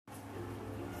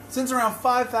Since around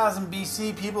 5000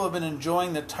 BC, people have been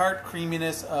enjoying the tart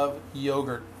creaminess of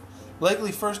yogurt.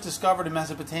 Likely first discovered in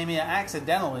Mesopotamia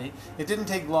accidentally, it didn't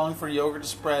take long for yogurt to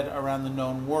spread around the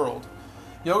known world.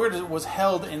 Yogurt was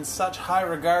held in such high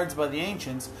regards by the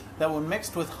ancients that when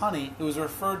mixed with honey, it was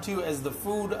referred to as the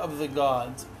food of the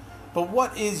gods. But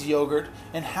what is yogurt,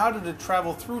 and how did it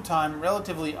travel through time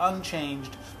relatively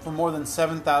unchanged for more than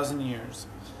 7,000 years?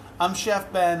 I'm Chef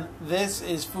Ben, this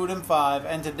is Food in 5,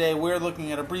 and today we're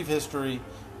looking at a brief history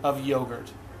of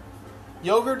yogurt.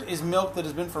 Yogurt is milk that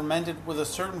has been fermented with a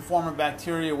certain form of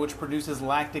bacteria which produces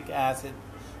lactic acid.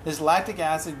 This lactic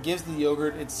acid gives the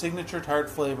yogurt its signature tart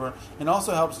flavor and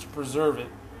also helps to preserve it.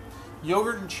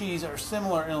 Yogurt and cheese are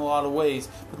similar in a lot of ways,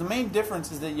 but the main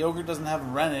difference is that yogurt doesn't have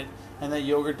rennet and that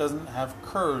yogurt doesn't have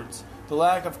curds. The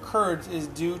lack of curds is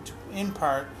due to, in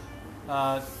part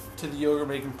to the yogurt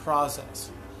making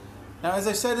process. Now, as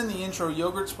I said in the intro,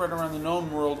 yogurt spread around the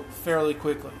known world fairly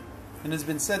quickly. It has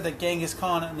been said that Genghis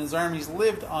Khan and his armies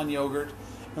lived on yogurt,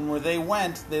 and where they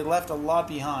went, they left a lot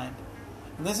behind.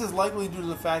 And this is likely due to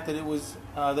the fact that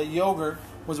that yogurt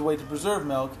was a way to preserve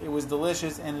milk. It was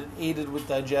delicious and it aided with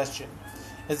digestion.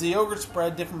 As the yogurt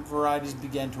spread, different varieties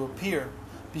began to appear.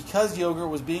 Because yogurt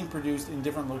was being produced in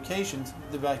different locations,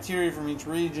 the bacteria from each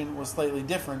region was slightly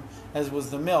different, as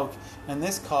was the milk, and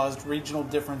this caused regional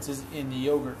differences in the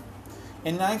yogurt.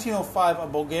 In 1905, a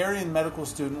Bulgarian medical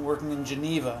student working in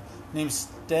Geneva named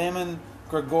Stamen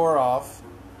Gregorov,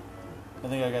 I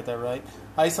think I got that right,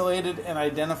 isolated and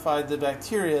identified the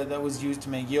bacteria that was used to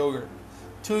make yogurt.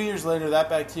 2 years later, that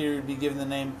bacteria would be given the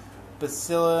name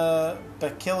Bacillus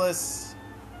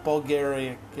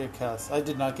bulgaricus. I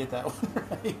did not get that one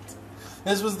right.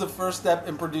 This was the first step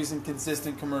in producing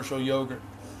consistent commercial yogurt.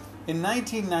 In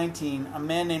 1919, a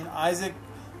man named Isaac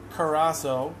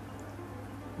Carasso,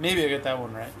 maybe I got that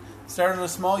one right, started a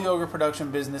small yogurt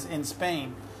production business in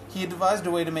Spain. He had devised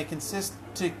a way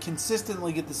to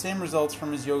consistently get the same results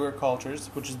from his yogurt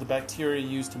cultures, which is the bacteria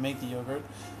used to make the yogurt,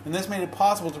 and this made it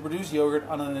possible to produce yogurt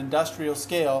on an industrial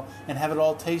scale and have it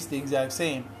all taste the exact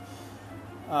same.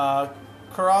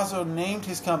 Carasso named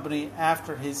his company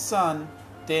after his son,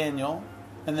 Daniel,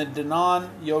 and the Danone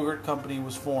Yogurt Company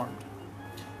was formed.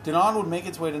 Danone would make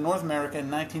its way to North America in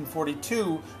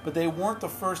 1942, but they weren't the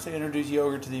first to introduce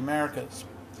yogurt to the Americas.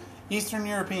 Eastern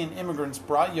European immigrants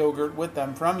brought yogurt with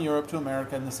them from Europe to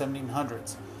America in the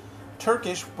 1700s.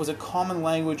 Turkish was a common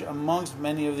language amongst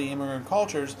many of the immigrant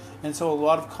cultures, and so a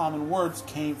lot of common words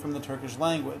came from the Turkish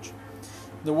language.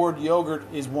 The word yogurt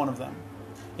is one of them.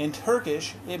 In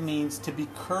Turkish, it means to be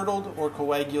curdled or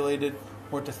coagulated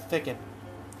or to thicken.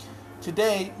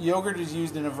 Today, yogurt is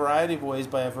used in a variety of ways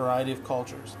by a variety of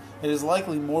cultures. It is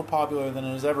likely more popular than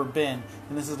it has ever been,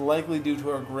 and this is likely due to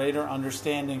our greater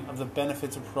understanding of the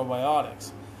benefits of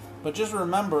probiotics. But just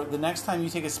remember, the next time you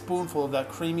take a spoonful of that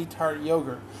creamy tart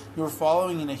yogurt, you are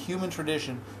following in a human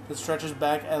tradition that stretches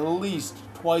back at least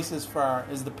twice as far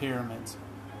as the pyramids.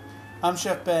 I'm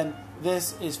Chef Ben,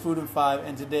 this is Food in 5,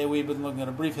 and today we've been looking at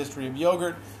a brief history of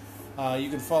yogurt.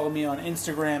 You can follow me on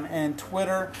Instagram and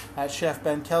Twitter at Chef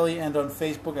Ben Kelly and on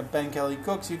Facebook at Ben Kelly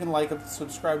Cooks. You can like and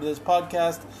subscribe to this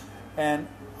podcast. And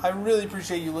I really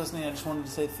appreciate you listening. I just wanted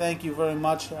to say thank you very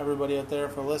much to everybody out there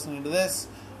for listening to this.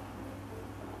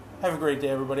 Have a great day,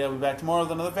 everybody. I'll be back tomorrow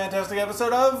with another fantastic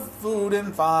episode of Food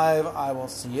in 5. I will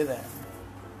see you then.